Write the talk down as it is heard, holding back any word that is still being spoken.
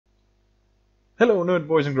Hello nerd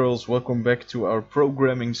boys and girls, welcome back to our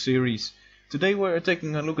programming series. Today we are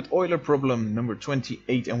taking a look at Euler problem number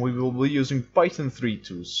 28 and we will be using Python 3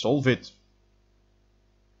 to solve it.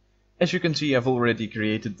 As you can see, I've already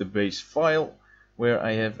created the base file where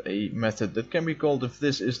I have a method that can be called if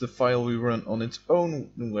this is the file we run on its own,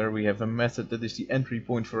 where we have a method that is the entry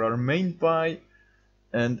point for our main py.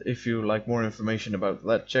 And if you like more information about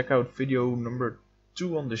that, check out video number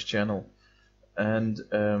 2 on this channel.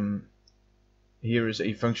 And here is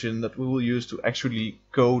a function that we will use to actually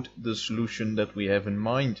code the solution that we have in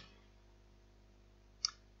mind.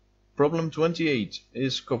 Problem 28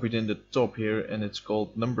 is copied in the top here and it's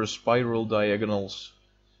called number spiral diagonals.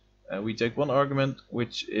 We take one argument,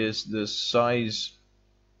 which is the size,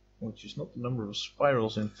 which is not the number of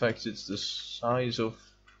spirals, in fact it's the size of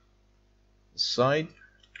the side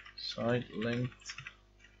length,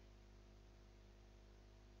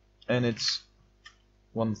 and it's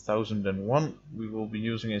 1001. We will be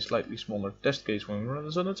using a slightly smaller test case when we run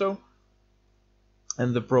this on its own.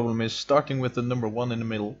 And the problem is starting with the number 1 in the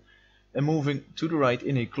middle and moving to the right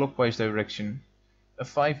in a clockwise direction. A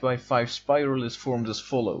 5 by 5 spiral is formed as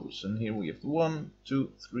follows. And here we have the 1,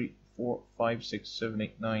 2, 3, 4, 5, 6, 7,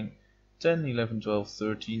 8, 9, 10, 11, 12,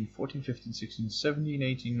 13, 14, 15, 16, 17,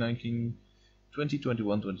 18, 19, 20,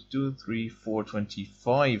 21, 22, 3, 4,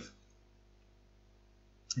 25.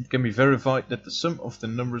 It can be verified that the sum of the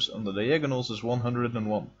numbers on the diagonals is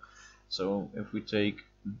 101. So if we take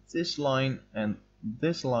this line and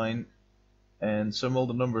sum all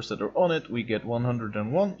the numbers that are on it, we get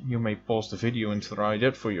 101. You may pause the video and try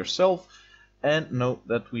that for yourself. And note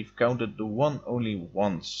that we've counted the 1 only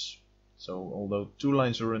once. So although 2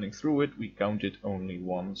 lines are running through it, we count it only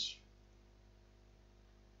once.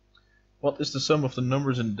 What is the sum of the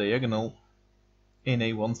numbers in the diagonal in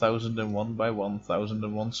a 1001 by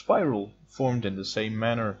 1001 spiral formed in the same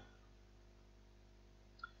manner?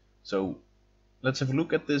 So let's have a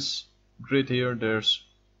look at this grid here. There's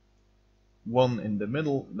 1 in the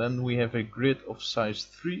middle, then we have a grid of size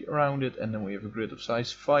 3 around it, and then we have a grid of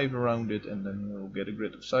size 5 around it, and then we'll get a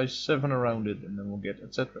grid of size 7 around it, and then we'll get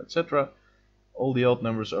etc, etc. All the odd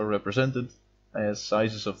numbers are represented as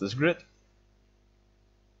sizes of this grid.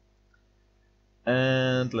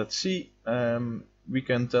 And let's see, we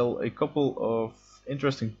can tell a couple of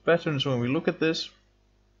interesting patterns when we look at this.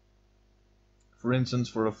 For instance,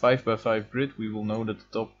 for a 5 by 5 grid, we will know that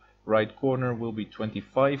the top right corner will be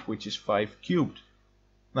 25, which is 5 cubed.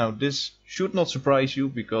 Now this should not surprise you,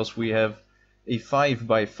 because we have a 5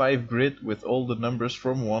 by 5 grid with all the numbers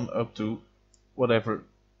from 1 up to whatever,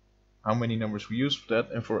 how many numbers we use for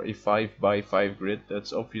that. And for a 5 by 5 grid,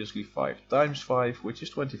 that's obviously 5 times 5, which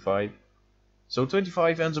is 25. So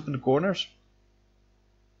 25 ends up in the corners.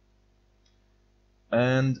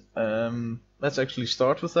 And let's actually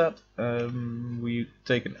start with that. We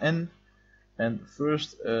take an n, and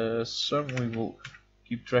first sum, we will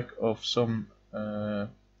keep track of some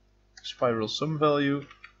spiral sum value.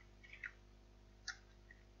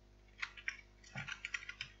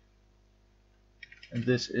 And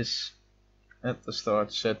this is at the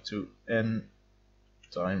start set to n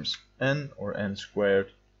times n, or n squared.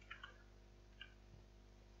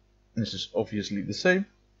 This is obviously the same.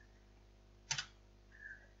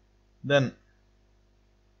 Then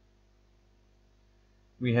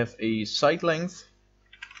we have a side length.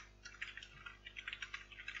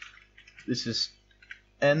 This is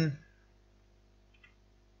n,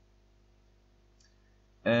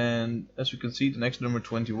 and as you can see, the next number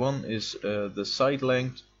 21 is the side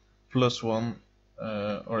length plus 1,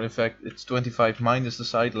 or in fact it's 25 minus the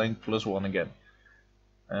side length plus 1 again.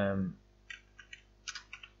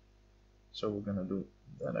 So we're gonna do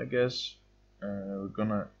that, I guess. We're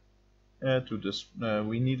gonna add to this,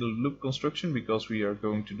 we need a loop construction because we are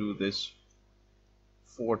going to do this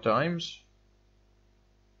 4 times.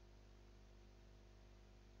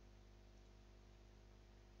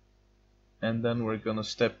 And then we're gonna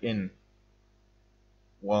step in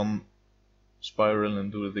 1 spiral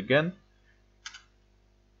and do it again.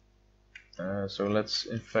 So let's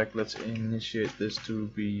initiate this to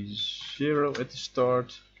be 0 at the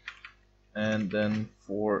start, and then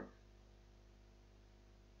for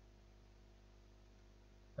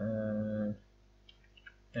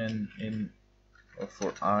n in, or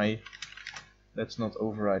for I, let's not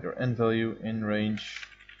override our n value in range.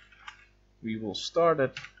 We will start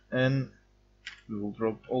at n, we will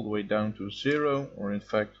drop all the way down to 0, or in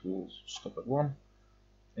fact we'll stop at 1.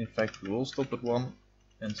 In fact we will stop at 1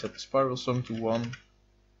 and set the spiral sum to 1.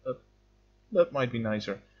 That might be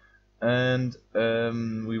nicer. And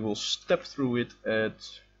we will step through it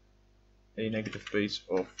at a negative pace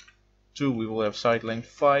of 2 we will have side length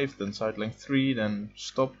 5, then side length 3, then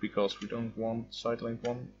stop because we don't want side length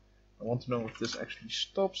 1. I want to know if this actually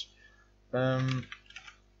stops. Let's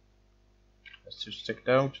just check it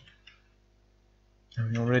out.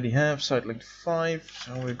 And we already have side length 5,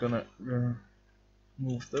 so we're gonna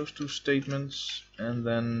move those 2 statements and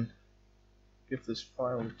then give this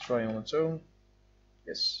file a try on its own.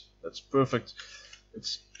 Yes, that's perfect.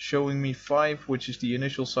 It's showing me 5, which is the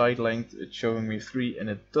initial side length. It's showing me 3, and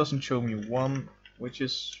it doesn't show me 1, which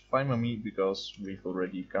is fine by me because we've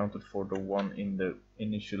already accounted for the 1 in the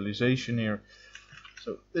initialization here.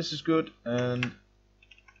 So this is good, and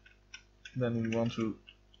then we want to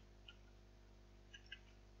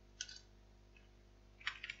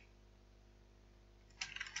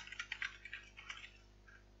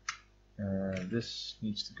this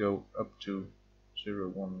needs to go up to 0,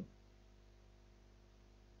 1,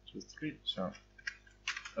 2, 3, so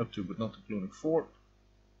up to but not including 4.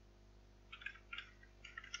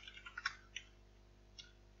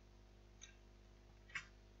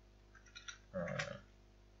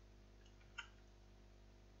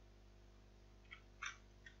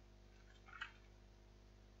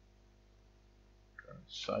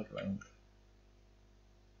 Side length.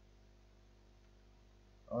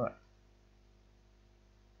 Alright.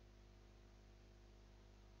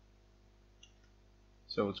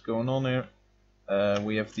 So what's going on here?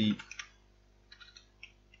 We have the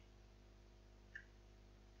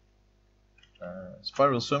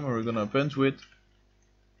spiral sum we're going to append with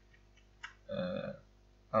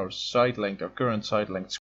our side length, our current side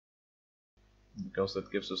length, because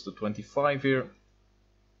that gives us the 25 here,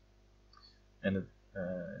 and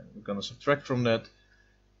we're going to subtract from that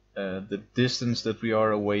the distance that we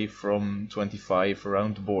are away from 25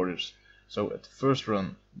 around the borders. So at the first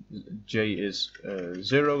run j is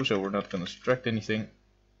 0, so we're not going to subtract anything.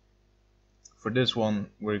 For this one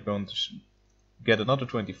we're going to get another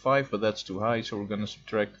 25, but that's too high, so we're going to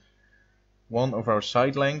subtract one of our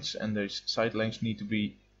side lengths, and those side lengths need to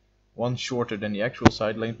be one shorter than the actual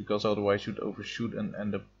side length, because otherwise you'd overshoot and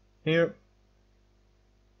end up here.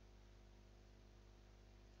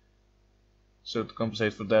 So to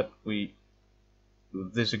compensate for that, we do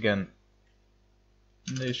this again.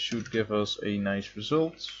 This should give us a nice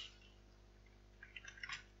result.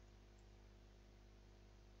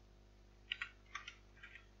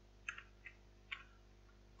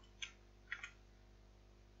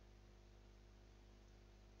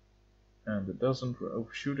 And it doesn't, we're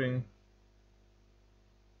overshooting.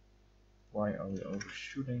 Why are we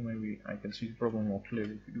overshooting? Maybe I can see the problem more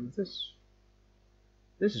clearly if we do this.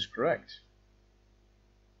 This is correct.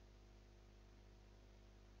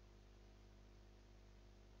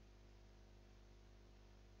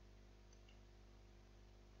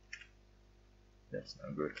 That's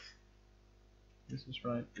no good. This is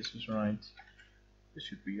right, this is right. This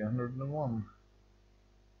should be 101.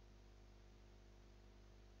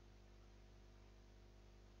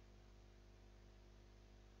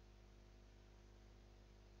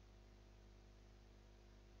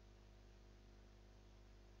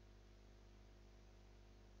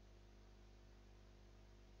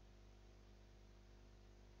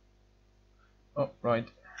 Oh, right.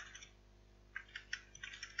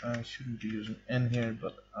 I shouldn't be using n here,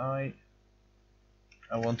 but I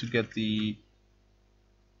want to get the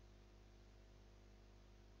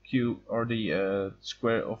q, or the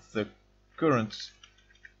square of the current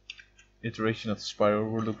iteration of the spiral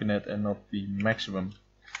we're looking at, and not the maximum.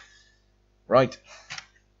 Right.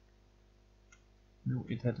 No,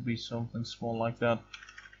 it had to be something small like that.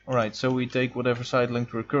 Alright, so we take whatever side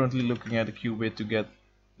length we're currently looking at a qubit to get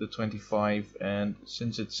the 25, and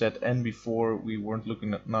since it said n before, we weren't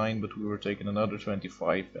looking at 9, but we were taking another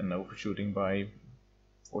 25 and overshooting by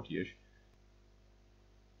 40ish,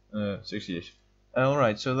 60ish.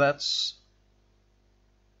 Alright, so that's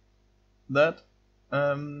that,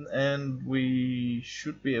 and we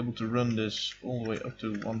should be able to run this all the way up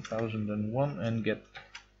to 1001 and get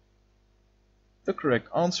the correct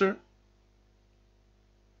answer.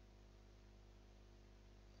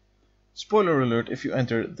 Spoiler alert, if you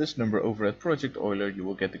enter this number over at Project Euler, you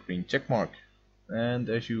will get the green check mark. And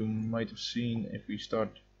as you might have seen, if we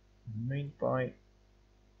start main.py,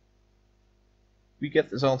 we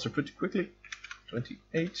get this answer pretty quickly.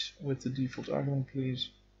 28 with the default argument, please.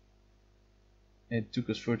 It took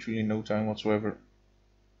us virtually no time whatsoever.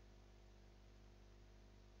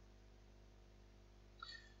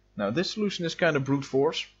 Now this solution is kind of brute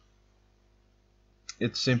force.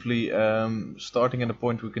 It's simply starting at a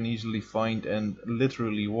point we can easily find and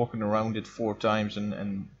literally walking around it 4 times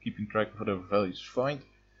and keeping track of whatever values we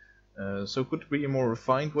find. So could be a more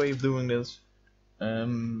refined way of doing this.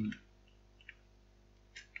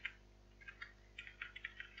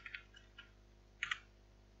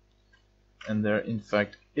 And there in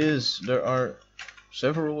fact is. There are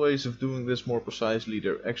several ways of doing this more precisely.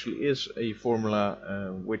 There actually is a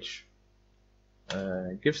formula which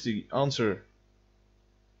gives the answer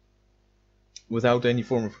without any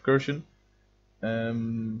form of recursion.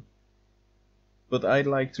 But I'd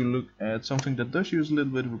like to look at something that does use a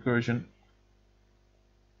little bit of recursion,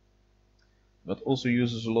 but also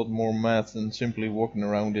uses a lot more math than simply walking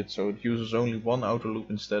around it. So it uses only one outer loop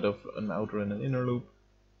instead of an outer and an inner loop.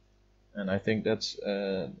 And I think that's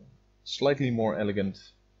slightly more elegant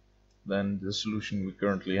than the solution we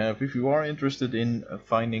currently have. If you are interested in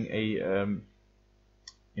finding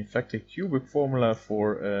in fact a cubic formula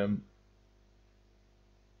for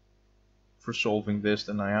solving this,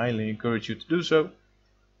 then I highly encourage you to do so,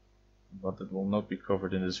 but it will not be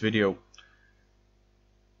covered in this video.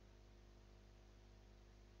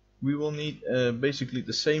 We will need basically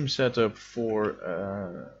the same setup for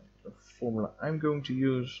the formula I'm going to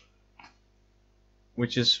use,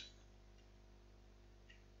 which is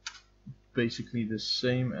basically the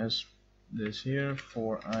same as this here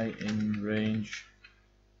for I in range,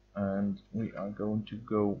 and we are going to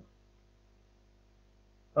go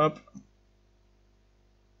up.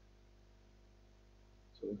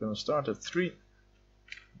 So we're going to start at 3,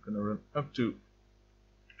 we're going to run up to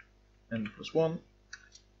n plus 1,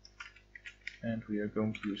 and we are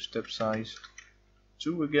going to use step size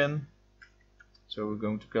 2 again. So we're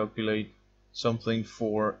going to calculate something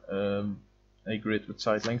for a grid with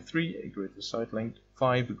side length 3, a grid with side length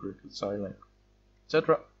 5, a grid with side length,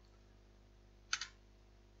 etc.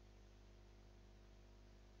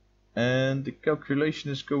 And the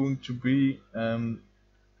calculation is going to be,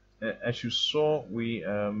 as you saw, we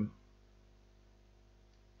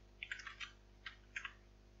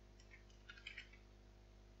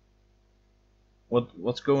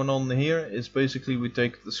what's going on here is basically we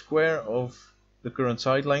take the square of the current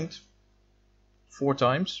side length 4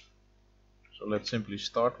 times. So let's simply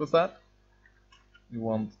start with that. We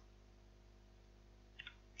want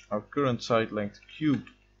our current side length cubed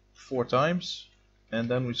 4 times, and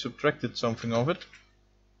then we subtracted something of it,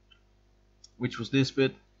 which was this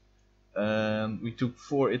bit, and we took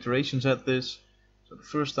 4 iterations at this. So the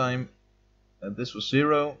first time this was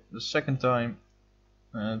 0, the second time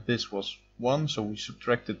this was 1, so we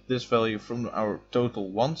subtracted this value from our total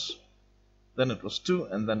once, then it was 2,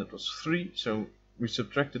 and then it was 3, so we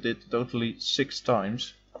subtracted it totally 6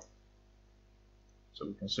 times. So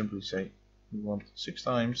we can simply say we want 6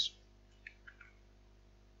 times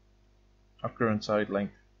our current side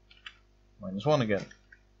length minus 1 again.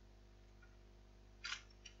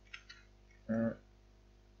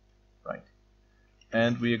 Right,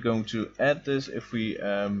 and we are going to add this if we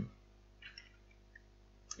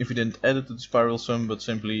didn't add it to the spiral sum but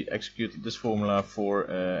simply executed this formula for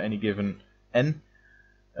any given n.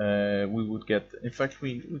 We would get, in fact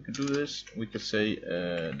we could do this, we could say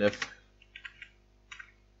def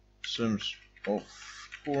sums of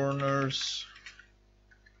corners,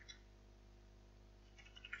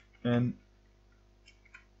 and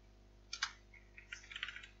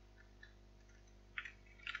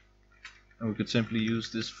we could simply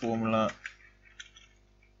use this formula,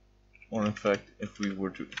 or in fact if we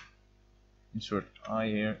were to insert I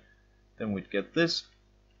here, then we'd get this.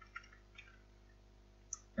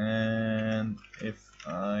 And if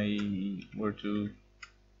I were to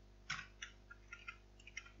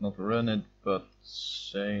not run it but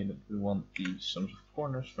say that we want the sums of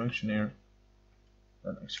corners function here,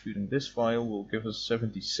 then executing this file will give us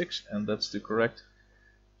 76, and that's the correct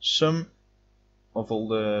sum of all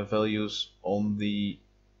the values on the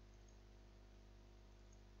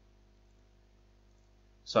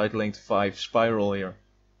side length 5 spiral here.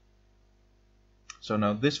 So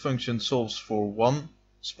now this function solves for one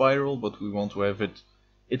spiral, but we want to have it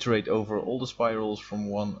iterate over all the spirals from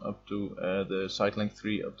 1 up to the side length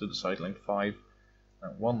 3 up to the side length 5.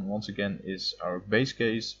 1 once again is our base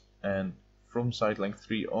case, and from side length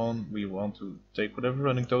 3 on we want to take whatever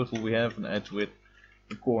running total we have and add to it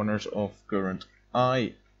the corners of current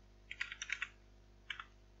I.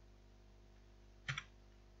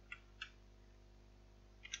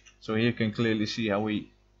 So here you can clearly see how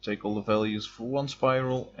we take all the values for one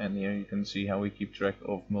spiral, and here you can see how we keep track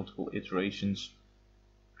of multiple iterations,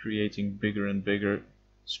 creating bigger and bigger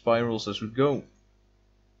spirals as we go.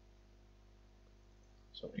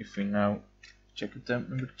 So if we now check attempt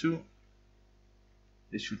number 2,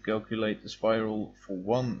 this should calculate the spiral for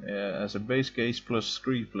 1 as a base case, plus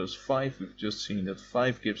 3 plus 5. We've just seen that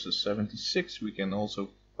 5 gives us 76. We can also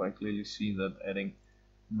quite clearly see that adding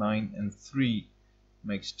 9 and 3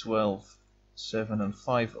 makes 12, 7 and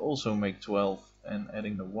 5 also make 12, and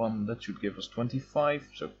adding the 1, that should give us 25.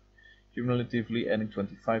 So Cumulatively adding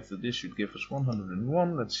 25 to this should give us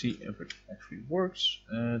 101. Let's see if it actually works.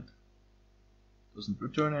 It doesn't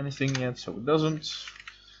return anything yet, so it doesn't.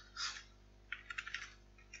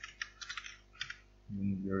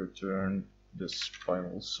 We return the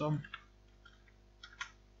spiral sum.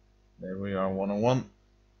 There we are, 101.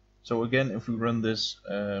 So again, if we run this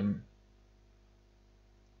from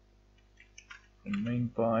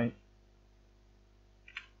main.py,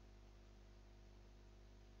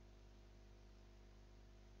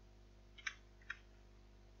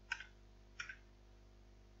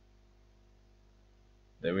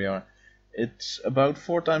 there we are. It's about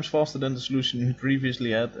 4 times faster than the solution we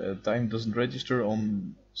previously had. Time doesn't register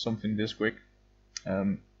on something this quick.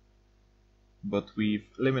 But we've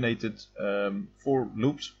eliminated 4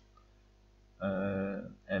 loops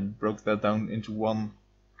and broke that down into one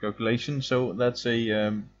calculation. So that's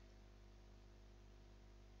a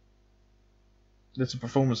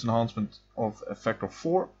performance enhancement of a factor of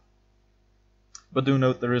 4. But do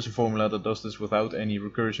note there is a formula that does this without any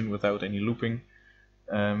recursion, without any looping.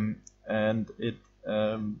 And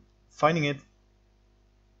finding it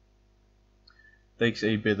takes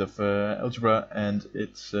a bit of algebra, and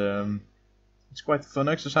it's quite a fun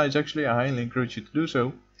exercise actually. I highly encourage you to do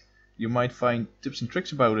so. You might find tips and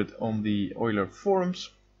tricks about it on the Euler forums.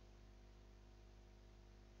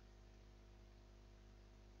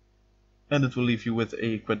 And it will leave you with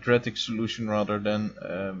a quadratic solution rather than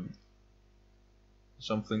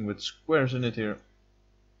something with squares in it here.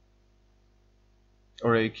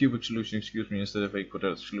 Or a cubic solution, excuse me, instead of a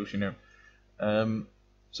quadratic solution here.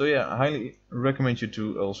 So yeah, I highly recommend you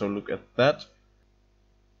to also look at that.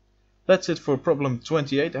 That's it for problem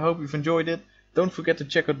 28. I hope you've enjoyed it. Don't forget to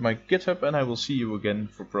check out my GitHub, and I will see you again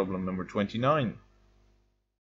for problem number 29.